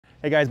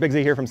Hey guys, Big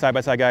Z here from Side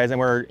by Side Guys, and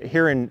we're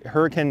here in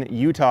Hurricane,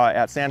 Utah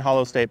at Sand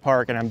Hollow State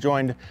Park, and I'm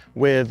joined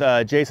with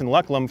Jason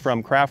Lucklum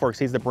from KraftWerks.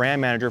 He's the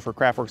brand manager for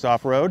KraftWerks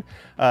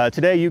Offroad.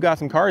 Today you got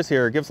some cars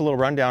here. Give us a little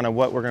rundown of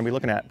what we're going to be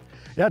looking at.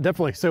 Yeah,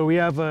 definitely. So we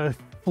have a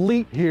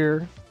fleet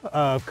here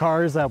of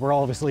cars that were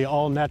obviously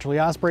all naturally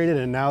aspirated,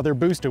 and now they're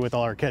boosted with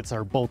all our kits,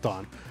 our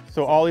bolt-on.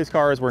 So all these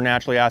cars were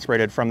naturally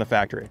aspirated from the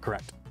factory?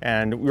 Correct.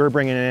 And we're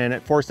bringing in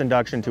forced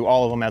induction to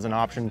all of them as an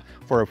option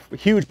for a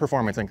huge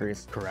performance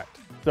increase? Correct.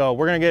 So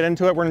we're gonna get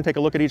into it. We're gonna take a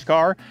look at each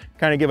car,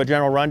 kind of give a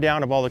general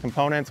rundown of all the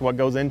components, what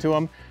goes into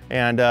them,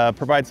 and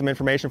provide some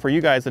information for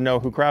you guys to know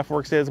who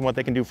KraftWerks is and what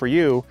they can do for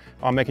you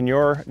on making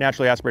your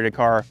naturally aspirated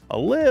car a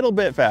little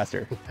bit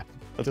faster.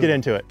 Let's get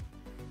into it.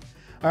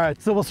 All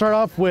right, so we'll start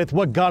off with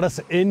what got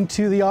us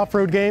into the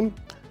off-road game.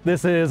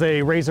 This is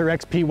a RZR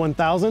XP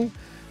 1000.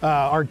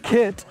 Our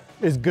kit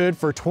is good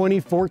for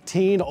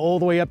 2014 all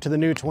the way up to the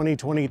new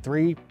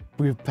 2023.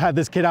 We've had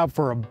this kit out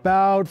for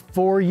about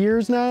 4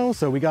 years now,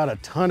 so we got a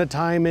ton of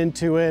time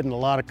into it and a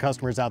lot of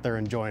customers out there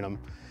enjoying them.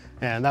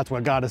 And that's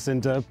what got us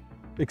into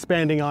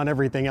expanding on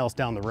everything else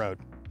down the road.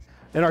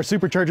 In our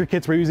supercharger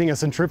kits, we're using a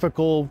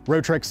centrifugal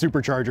Rotrex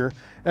supercharger.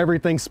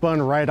 Everything's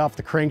spun right off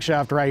the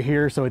crankshaft right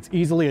here, so it's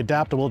easily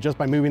adaptable just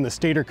by moving the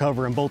stator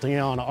cover and bolting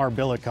on our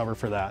billet cover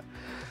for that.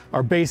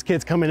 Our base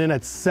kit's coming in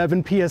at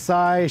 7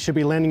 PSI, should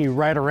be landing you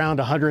right around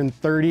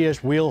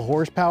 130-ish wheel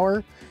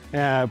horsepower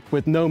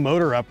with no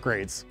motor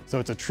upgrades. So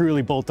it's a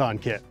truly bolt-on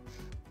kit.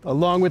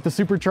 Along with the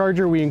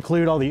supercharger, we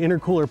include all the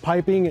intercooler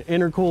piping,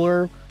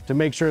 intercooler, to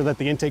make sure that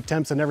the intake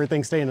temps and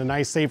everything stay in a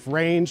nice safe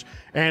range,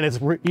 and it's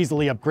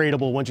easily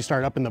upgradable once you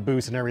start up in the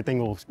boost, and everything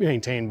will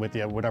maintain with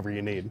you whatever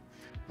you need.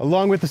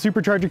 Along with the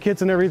supercharger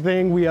kits and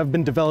everything, we have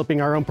been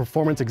developing our own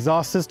performance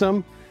exhaust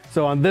system.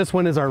 So on this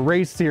one is our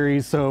race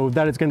series, so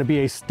that is going to be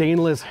a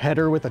stainless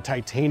header with a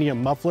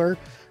titanium muffler.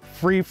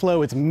 Free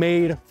flow, it's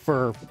made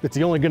for, it's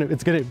going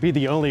to be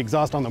the only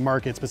exhaust on the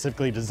market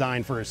specifically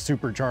designed for a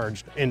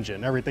supercharged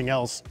engine. Everything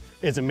else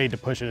isn't made to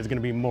push it. It's going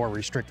to be more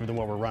restrictive than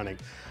what we're running.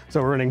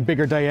 So we're running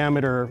bigger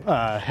diameter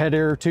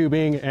header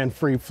tubing and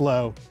free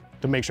flow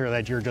to make sure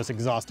that you're just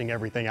exhausting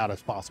everything out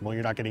as possible.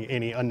 You're not getting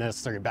any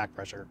unnecessary back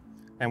pressure.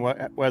 And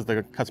what has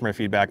the customer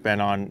feedback been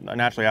on a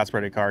naturally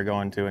aspirated car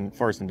going to a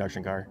forced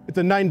induction car? It's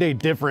a 9-day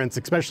difference,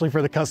 especially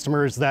for the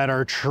customers that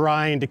are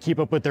trying to keep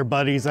up with their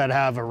buddies that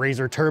have a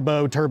RZR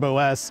Turbo, Turbo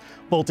S.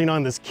 Bolting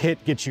on this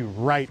kit gets you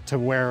right to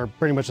where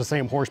pretty much the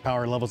same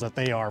horsepower levels that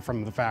they are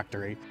from the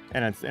factory.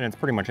 And it's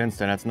pretty much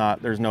instant. It's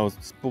not, there's no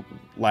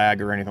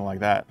lag or anything like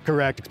that.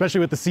 Correct, especially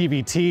with the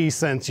CVT,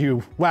 since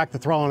you whack the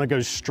throttle and it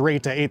goes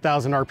straight to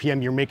 8,000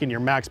 RPM, you're making your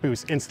max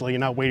boost instantly. You're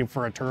not waiting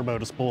for a turbo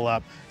to spool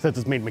up since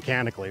it's made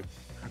mechanically.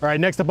 All right,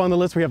 next up on the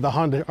list, we have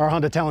our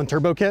Honda Talon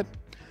Turbo Kit.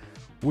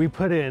 We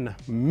put in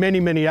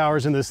many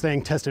hours in this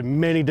thing, tested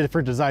many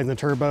different designs and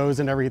turbos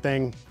and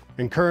everything.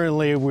 And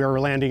currently we are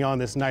landing on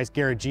this nice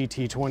Garrett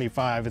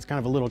GT25. It's kind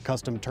of a little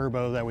custom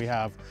turbo that we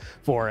have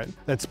for it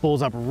that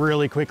spools up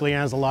really quickly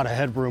and has a lot of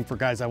headroom for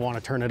guys that want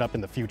to turn it up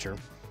in the future.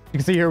 You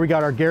can see here we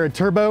got our Garrett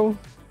Turbo,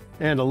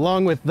 and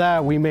along with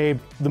that, we made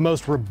the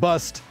most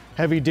robust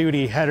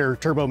heavy-duty header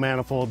turbo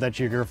manifold that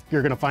you're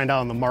gonna find out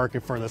on the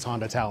market for this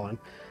Honda Talon.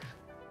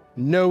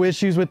 No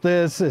issues with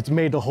this. It's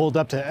made to hold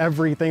up to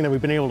everything that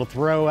we've been able to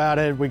throw at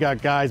it. We got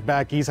guys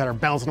back east that are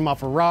bouncing them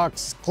off of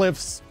rocks,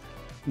 cliffs,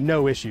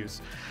 no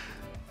issues.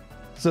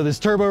 So this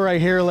turbo right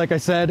here, like I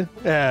said,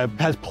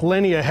 has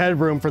plenty of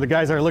headroom for the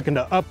guys that are looking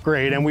to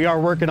upgrade, and we are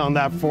working on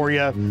that for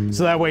you.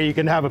 So that way you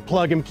can have a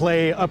plug and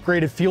play,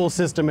 upgraded fuel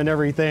system and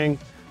everything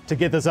to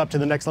get this up to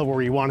the next level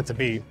where you want it to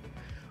be.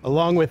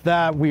 Along with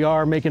that, we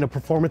are making a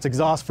performance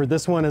exhaust for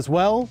this one as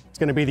well. It's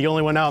going to be the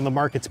only one out in the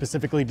market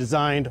specifically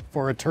designed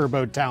for a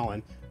turbo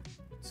Talon.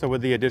 So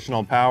with the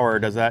additional power,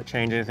 does that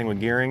change anything with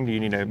gearing? Do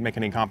you need to make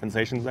any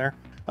compensations there?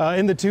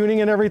 In the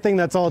tuning and everything,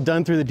 that's all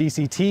done through the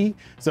DCT.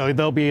 So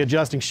they'll be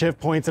adjusting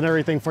shift points and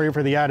everything for you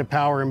for the added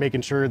power and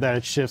making sure that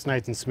it shifts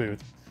nice and smooth.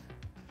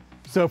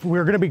 So if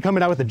we're going to be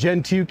coming out with a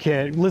Gen 2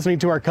 kit, listening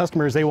to our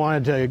customers, they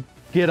wanted to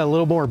get a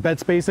little more bed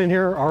space in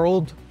here. Our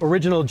old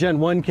original Gen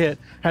 1 kit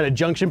had a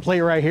junction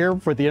plate right here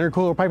for the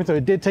intercooler piping, so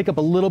it did take up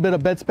a little bit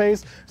of bed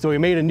space. So we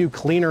made a new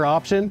cleaner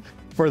option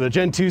for the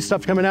Gen 2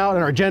 stuff coming out.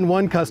 And our Gen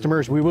 1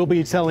 customers, we will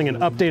be selling an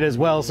update as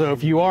well. So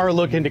if you are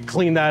looking to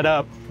clean that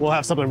up, we'll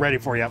have something ready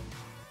for you.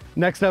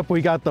 Next up,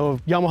 we got the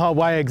Yamaha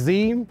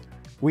YXZ.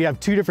 We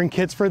have 2 different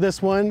kits for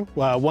this one.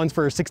 One's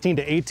for 16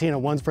 to 18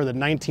 and one's for the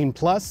 19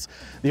 plus.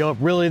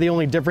 Really the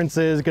only difference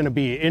is gonna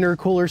be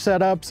intercooler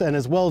setups and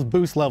as well as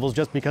boost levels,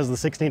 just because of the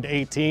 16 to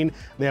 18,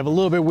 they have a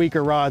little bit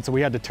weaker rods, so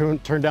we had to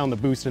turn down the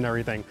boost and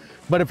everything.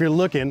 But if you're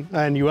looking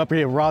and you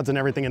upgrade rods and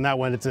everything in that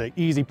one, it's an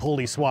easy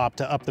pulley swap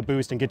to up the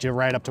boost and get you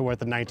right up to what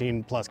the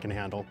 19 plus can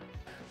handle.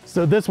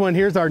 So this one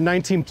here's our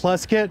 19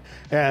 plus kit.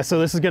 So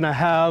this is gonna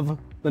have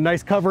the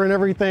nice cover and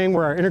everything,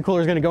 where our intercooler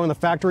is going to go in the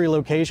factory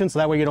location, so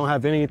that way you don't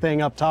have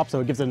anything up top, so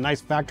it gives it a nice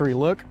factory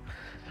look.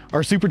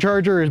 Our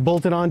supercharger is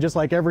bolted on just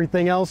like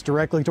everything else,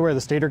 directly to where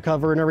the stator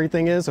cover and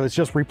everything is, so it's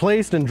just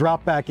replaced and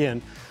dropped back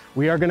in.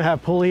 We are gonna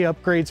have pulley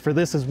upgrades for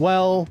this as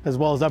well as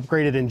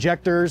upgraded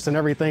injectors and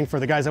everything for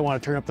the guys that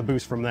want to turn up the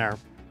boost from there.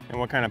 And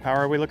what kind of power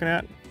are we looking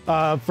at?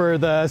 For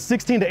the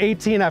 16 to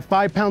 18 at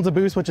 5 pounds of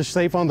boost, which is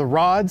safe on the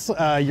rods,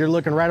 you're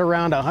looking right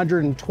around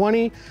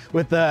 120.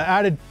 With the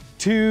added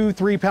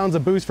 2-3 pounds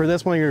of boost for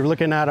this one, you're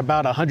looking at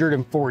about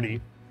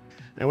 140.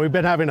 And we've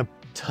been having a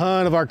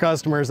ton of our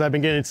customers that have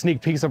been getting sneak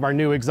peeks of our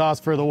new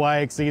exhaust for the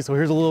YXZ. So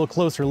here's a little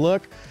closer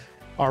look.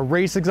 Our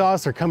race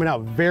exhausts are coming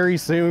out very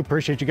soon.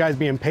 Appreciate you guys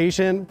being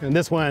patient. And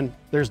this one,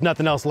 there's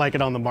nothing else like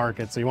it on the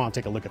market, so you want to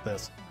take a look at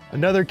this.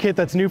 Another kit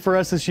that's new for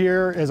us this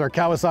year is our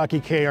Kawasaki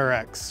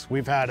KRX.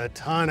 We've had a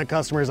ton of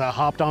customers that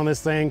hopped on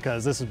this thing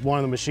because this is one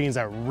of the machines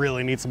that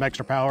really needs some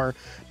extra power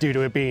due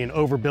to it being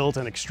overbuilt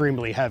and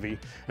extremely heavy.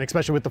 And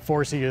especially with the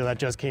 4-seater that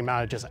just came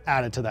out, it just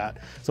added to that.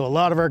 So a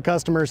lot of our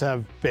customers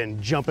have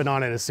been jumping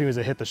on it as soon as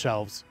it hit the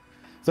shelves.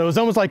 So it was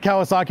almost like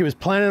Kawasaki was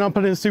planning on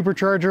putting a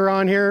supercharger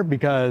on here,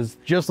 because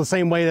just the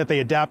same way that they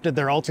adapted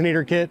their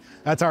alternator kit,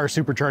 that's how our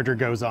supercharger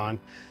goes on.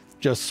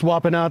 Just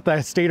swapping out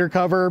that stator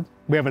cover.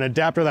 We have an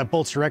adapter that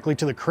bolts directly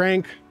to the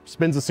crank,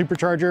 spins the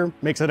supercharger,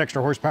 makes that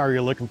extra horsepower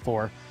you're looking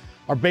for.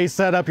 Our base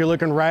setup, you're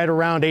looking right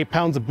around 8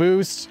 pounds of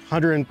boost,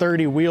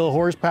 130 wheel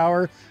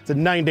horsepower. It's a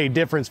 9-day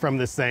difference from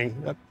this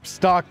thing.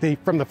 Stock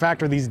from the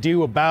factory, these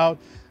do about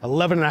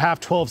 11.5,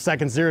 12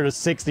 seconds, 0 to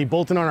 60.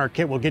 Bolting on our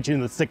kit will get you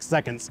in the 6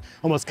 seconds,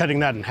 almost cutting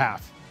that in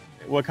half.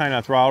 What kind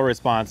of throttle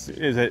response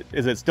is it?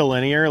 Is it still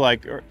linear?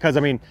 Like, because I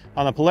mean,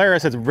 on the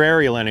Polaris, it's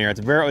very linear.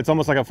 It's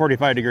almost like a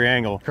 45-degree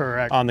angle.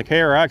 Correct. On the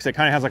KRX, it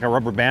kind of has like a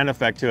rubber band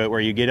effect to it, where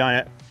you get on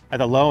it at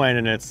the low end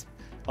and it's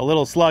a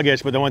little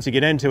sluggish, but then once you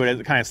get into it,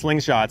 it kind of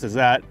slingshots. Has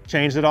that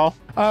changed at all?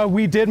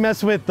 We did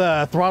mess with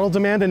the throttle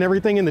demand and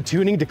everything in the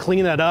tuning to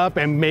clean that up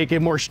and make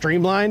it more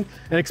streamlined.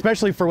 And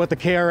especially for what the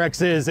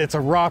KRX is, it's a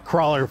rock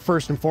crawler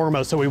first and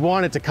foremost. So we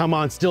want it to come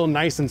on still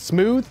nice and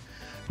smooth,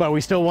 but we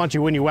still want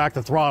you, when you whack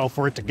the throttle,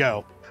 for it to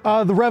go.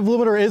 The rev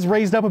limiter is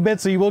raised up a bit,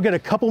 so you will get a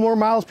couple more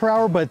miles per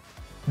hour, but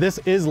this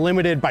is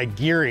limited by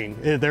gearing.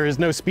 There is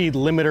no speed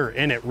limiter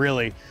in it,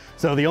 really.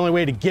 So the only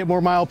way to get more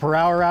mile per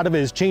hour out of it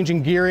is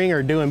changing gearing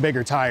or doing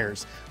bigger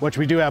tires, which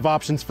we do have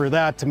options for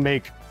that to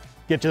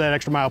get you that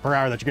extra mile per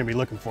hour that you're gonna be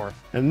looking for.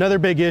 Another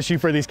big issue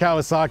for these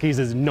Kawasaki's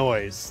is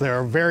noise.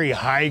 They're very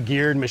high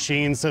geared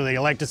machines, so they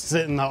like to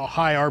sit in the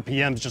high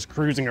RPMs just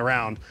cruising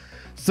around.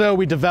 So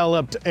we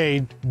developed a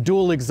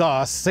dual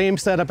exhaust, same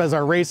setup as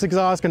our race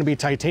exhaust, gonna be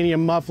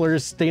titanium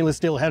mufflers, stainless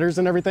steel headers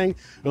and everything.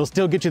 It'll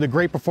still get you the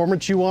great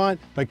performance you want,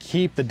 but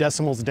keep the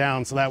decimals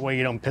down so that way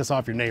you don't piss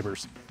off your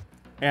neighbors.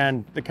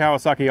 And the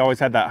Kawasaki always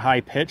had that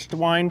high-pitched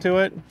whine to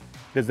it.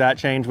 Does that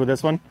change with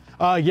this one?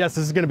 Yes,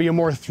 this is gonna be a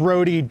more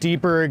throaty,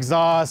 deeper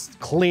exhaust,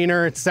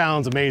 cleaner. It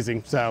sounds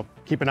amazing, so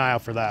keep an eye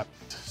out for that.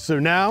 So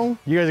now,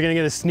 you guys are gonna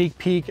get a sneak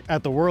peek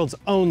at the world's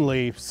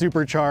only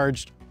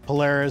supercharged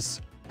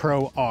Polaris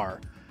Pro R.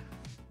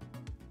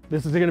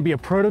 This is gonna be a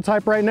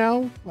prototype right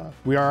now.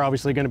 We are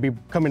obviously gonna be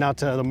coming out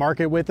to the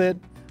market with it,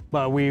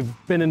 but we've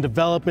been in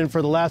development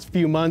for the last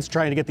few months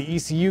trying to get the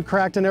ECU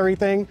cracked and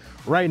everything.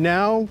 Right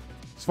now,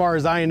 as far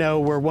as I know,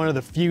 we're one of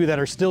the few that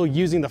are still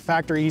using the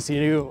factory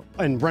ECU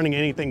and running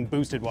anything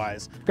boosted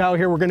wise. Out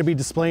here, we're gonna be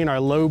displaying our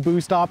low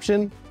boost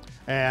option,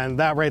 and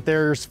that right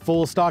there is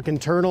full stock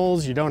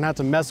internals. You don't have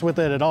to mess with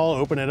it at all,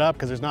 open it up,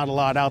 because there's not a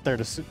lot out there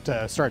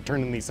to start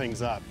turning these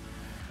things up.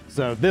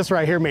 So this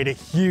right here made a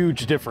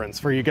huge difference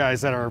for you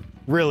guys that are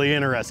really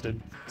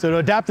interested. So to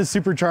adapt the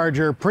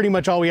supercharger, pretty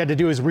much all we had to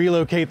do is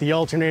relocate the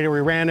alternator. We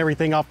ran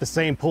everything off the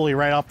same pulley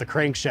right off the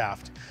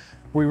crankshaft.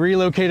 We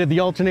relocated the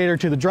alternator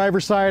to the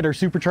driver's side. Our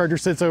supercharger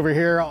sits over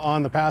here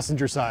on the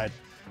passenger side.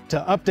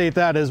 To update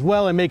that as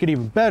well and make it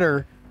even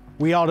better,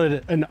 we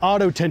added an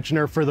auto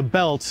tensioner for the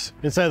belt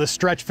instead of the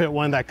stretch fit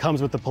one that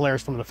comes with the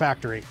Polaris from the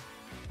factory.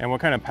 And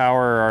what kind of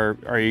power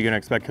are you gonna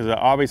expect? Because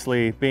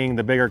obviously, being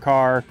the bigger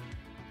car,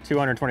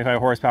 225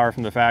 horsepower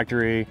from the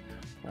factory,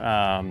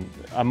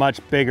 a much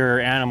bigger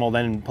animal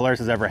than Polaris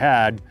has ever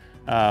had.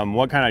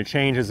 What kind of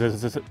changes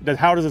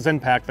how does this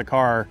impact the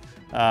car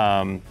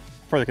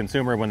for the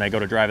consumer when they go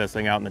to drive this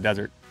thing out in the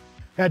desert?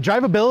 Yeah,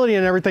 drivability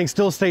and everything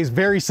still stays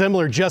very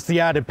similar, just the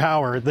added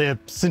power. The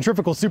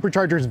centrifugal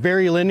supercharger is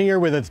very linear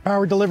with its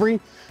power delivery,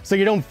 so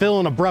you don't feel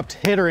an abrupt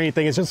hit or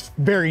anything. It's just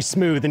very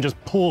smooth and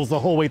just pulls the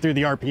whole way through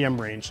the RPM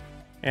range.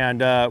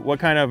 And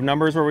what kind of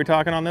numbers were we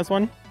talking on this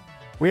one?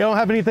 We don't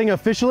have anything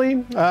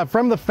officially.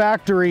 From the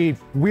factory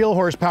wheel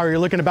horsepower, you're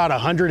looking about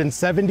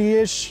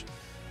 170-ish.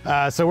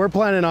 So we're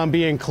planning on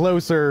being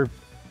closer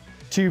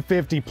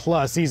 250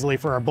 plus easily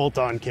for our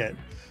bolt-on kit.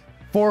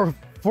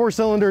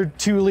 Four-cylinder,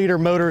 2-liter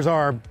motors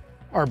are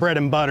our bread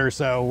and butter,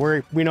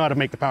 so we know how to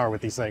make the power with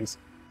these things.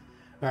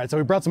 All right, so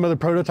we brought some other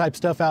prototype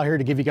stuff out here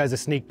to give you guys a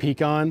sneak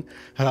peek on.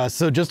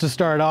 So just to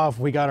start off,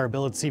 we got our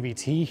billet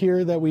CVT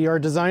here that we are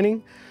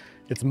designing.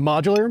 It's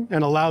modular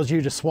and allows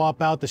you to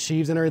swap out the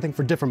sheaves and everything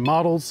for different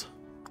models.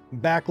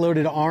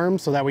 Back-loaded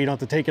arms, so that way you don't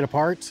have to take it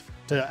apart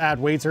to add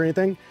weights or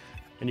anything.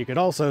 And you could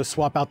also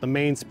swap out the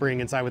mainspring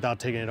inside without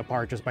taking it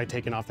apart just by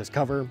taking off this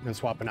cover and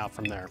swapping out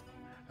from there.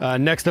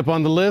 Next up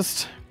on the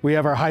list, we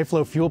have our high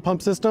flow fuel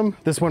pump system.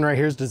 This one right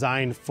here is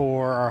designed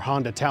for our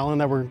Honda Talon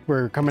that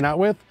we're coming out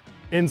with.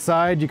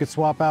 Inside, you could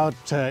swap out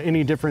to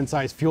any different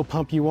size fuel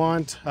pump you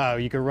want.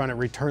 You could run it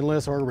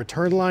returnless or a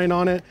return line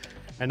on it.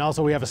 And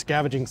also we have a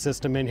scavenging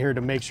system in here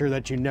to make sure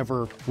that you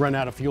never run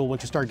out of fuel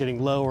once you start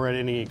getting low or at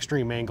any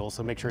extreme angles.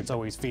 So make sure it's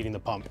always feeding the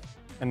pump.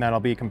 And that'll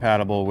be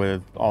compatible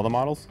with all the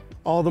models?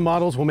 All the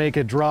models will make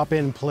a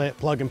drop-in,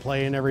 plug and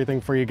play and everything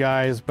for you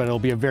guys, but it'll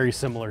be a very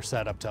similar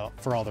setup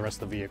for all the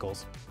rest of the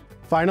vehicles.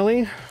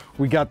 Finally,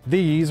 we got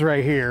these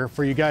right here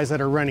for you guys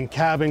that are running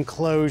cabin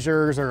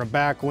closures or a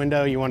back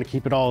window. You want to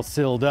keep it all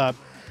sealed up.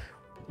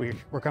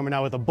 We're coming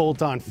out with a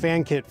bolt-on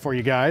fan kit for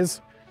you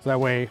guys. So that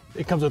way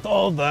it comes with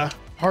all the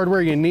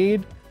hardware you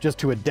need just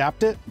to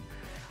adapt it.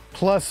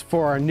 Plus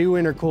for our new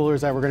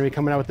intercoolers that we're going to be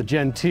coming out with the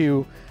Gen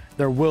 2,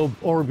 there will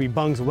already be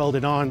bungs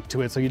welded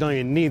onto it. So you don't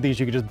even need these.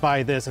 You can just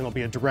buy this and it'll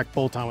be a direct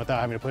bolt-on without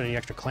having to put any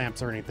extra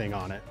clamps or anything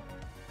on it.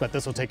 But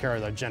this will take care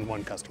of the Gen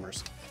 1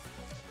 customers.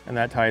 And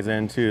that ties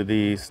into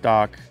the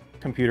stock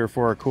computer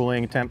for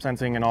cooling, temp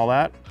sensing, and all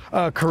that?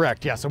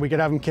 Correct, yeah. So we could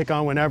have them kick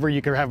on whenever.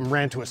 You could have them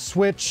ran to a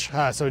switch.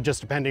 So just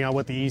depending on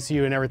what the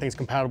ECU and everything's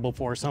compatible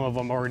for. Some of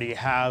them already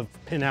have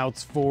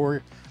pinouts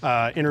for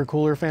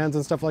intercooler fans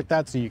and stuff like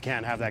that. So you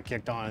can't have that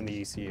kicked on in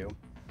the ECU.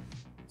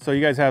 So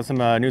you guys have some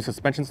new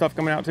suspension stuff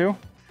coming out too?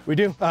 We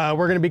do. We're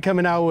going to be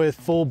coming out with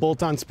full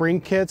bolt-on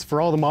spring kits for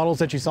all the models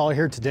that you saw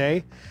here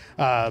today.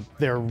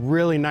 They're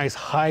really nice,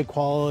 high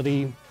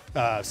quality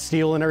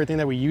steel and everything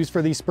that we use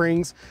for these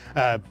springs.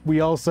 We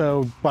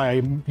also,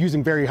 by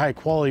using very high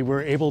quality,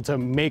 we're able to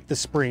make the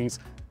springs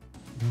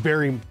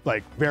very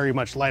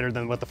much lighter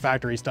than what the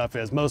factory stuff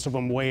is. Most of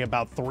them weigh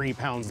about 3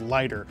 pounds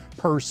lighter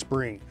per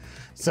spring.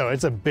 So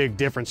it's a big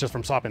difference just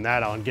from swapping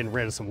that out and getting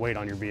rid of some weight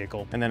on your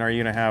vehicle. And then are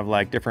you gonna have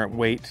like different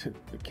weight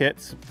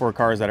kits for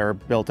cars that are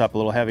built up a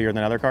little heavier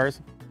than other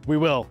cars? We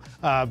will,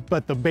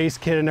 but the base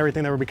kit and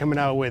everything that we'll be coming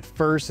out with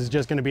first is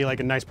just going to be like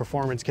a nice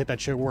performance kit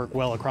that should work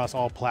well across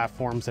all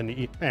platforms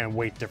and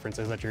weight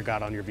differences that you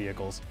got on your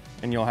vehicles.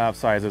 And you'll have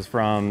sizes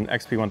from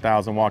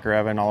XP1000 Walker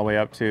Evan all the way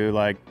up to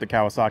like the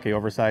Kawasaki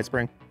oversized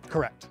spring?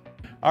 Correct.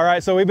 All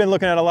right, so we've been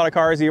looking at a lot of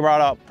cars. You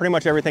brought up pretty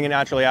much everything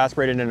naturally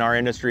aspirated in our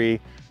industry.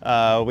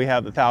 We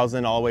have the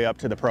 1000 all the way up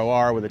to the Pro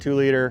R with a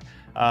 2-liter.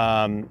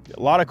 A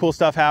lot of cool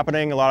stuff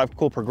happening, a lot of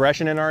cool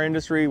progression in our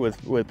industry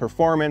with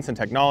performance and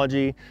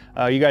technology.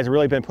 You guys have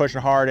really been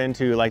pushing hard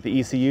into like the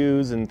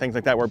ECUs and things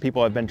like that where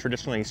people have been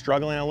traditionally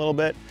struggling a little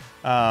bit.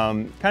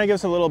 Kind of give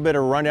us a little bit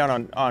of a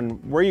rundown on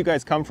where you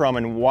guys come from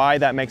and why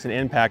that makes an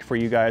impact for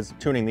you guys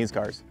tuning these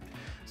cars.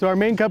 So our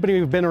main company,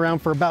 we've been around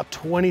for about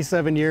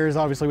 27 years,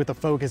 obviously with the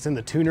focus in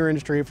the tuner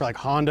industry for like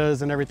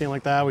Hondas and everything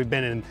like that. We've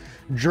been in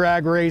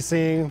drag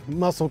racing,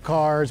 muscle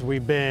cars,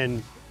 we've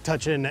been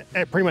touching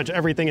pretty much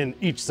everything in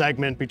each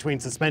segment between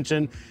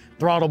suspension,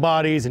 throttle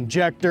bodies,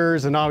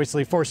 injectors, and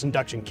obviously forced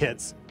induction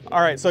kits.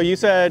 All right, so you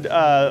said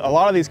a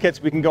lot of these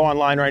kits we can go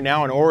online right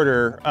now and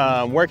order.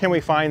 Where can we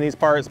find these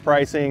parts,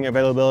 pricing,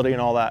 availability, and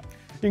all that?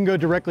 You can go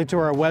directly to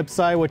our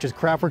website, which is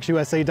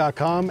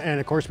KraftWerksUSA.com, and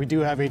of course we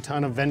do have a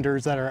ton of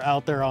vendors that are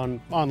out there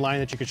online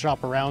that you can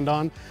shop around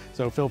on.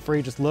 So feel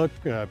free, just look.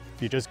 If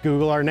you just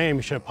Google our name,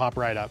 it should pop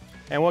right up.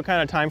 And what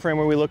kind of time frame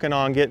are we looking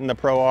on getting the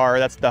Pro R?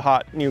 That's the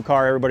hot new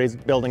car everybody's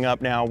building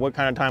up now. What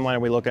kind of timeline are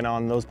we looking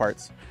on those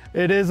parts?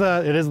 It is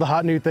the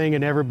hot new thing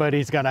and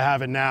everybody's got to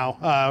have it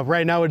now.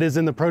 Right now it is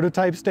in the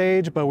prototype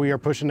stage, but we are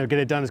pushing to get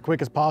it done as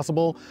quick as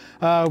possible.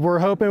 We're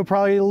hoping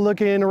probably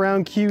looking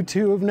around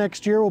Q2 of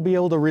next year, we'll be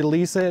able to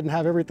release it and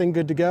have everything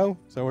good to go.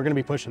 So we're going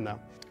to be pushing though.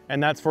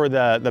 And that's for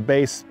the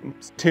base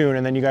tune,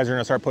 and then you guys are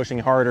going to start pushing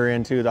harder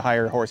into the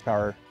higher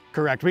horsepower.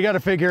 Correct. We got to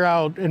figure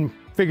out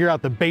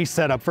the base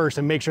setup first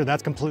and make sure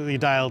that's completely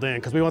dialed in,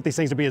 because we want these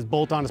things to be as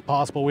bolt-on as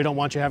possible. We don't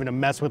want you having to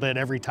mess with it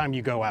every time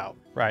you go out.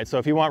 Right, so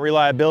if you want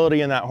reliability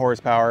in that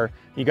horsepower,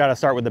 you got to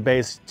start with the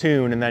base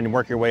tune and then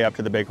work your way up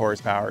to the big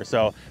horsepower.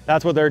 So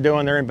that's what they're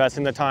doing. They're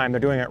investing the time.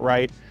 They're doing it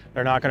right.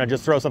 They're not going to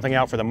just throw something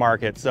out for the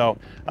market. So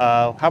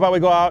how about we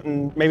go out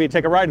and maybe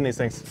take a ride in these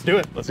things? Let's do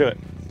it. Let's do it.